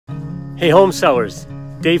Hey home sellers,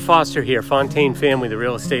 Dave Foster here, Fontaine Family, the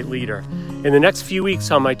real estate leader. In the next few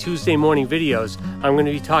weeks on my Tuesday morning videos, I'm going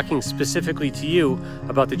to be talking specifically to you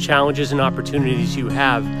about the challenges and opportunities you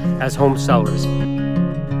have as home sellers.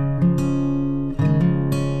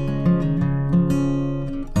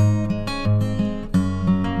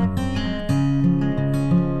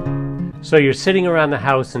 So you're sitting around the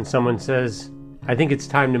house and someone says, I think it's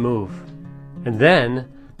time to move. And then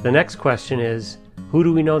the next question is, who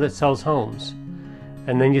do we know that sells homes?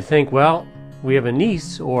 And then you think, well, we have a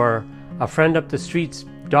niece or a friend up the street's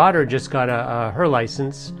daughter just got her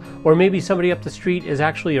license, or maybe somebody up the street is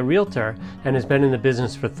actually a realtor and has been in the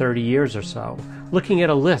business for 30 years or so. Looking at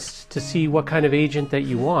a list to see what kind of agent that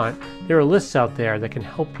you want, there are lists out there that can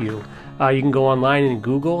help you. You can go online and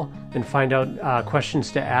Google and find out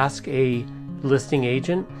questions to ask a listing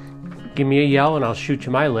agent. Give me a yell and I'll shoot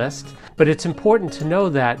you my list. But it's important to know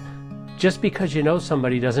that just because you know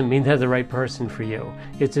somebody doesn't mean they're the right person for you.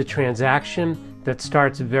 It's a transaction that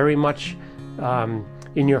starts very much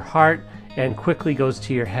in your heart and quickly goes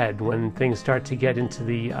to your head when things start to get into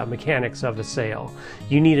the mechanics of a sale.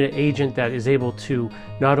 You need an agent that is able to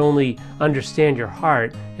not only understand your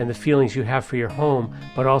heart and the feelings you have for your home,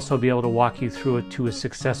 but also be able to walk you through it to a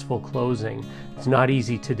successful closing. It's not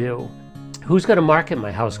easy to do. Who's going to market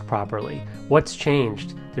my house properly? What's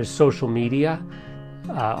changed? There's social media,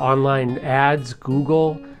 online ads,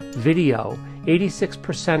 Google, video.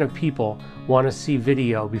 86% of people want to see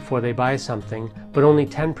video before they buy something, but only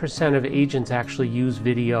 10% of agents actually use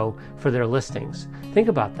video for their listings. Think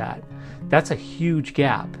about that. That's a huge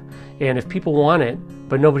gap. And if people want it,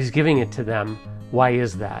 but nobody's giving it to them, why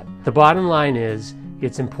is that? The bottom line is,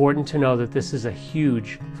 it's important to know that this is a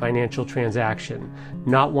huge financial transaction,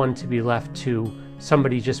 not one to be left to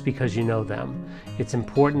somebody just because you know them. It's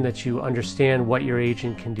important that you understand what your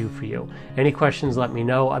agent can do for you. Any questions, let me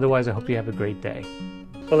know. Otherwise, I hope you have a great day.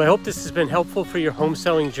 Well, I hope this has been helpful for your home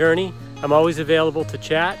selling journey. I'm always available to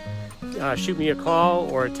chat. Shoot me a call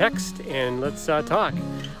or a text and let's talk.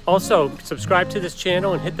 Also, subscribe to this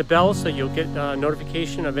channel and hit the bell so you'll get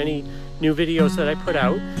notification of any new videos that I put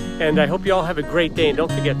out. And I hope you all have a great day. And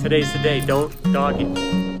don't forget, today's the day. Don't dog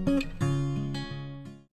it.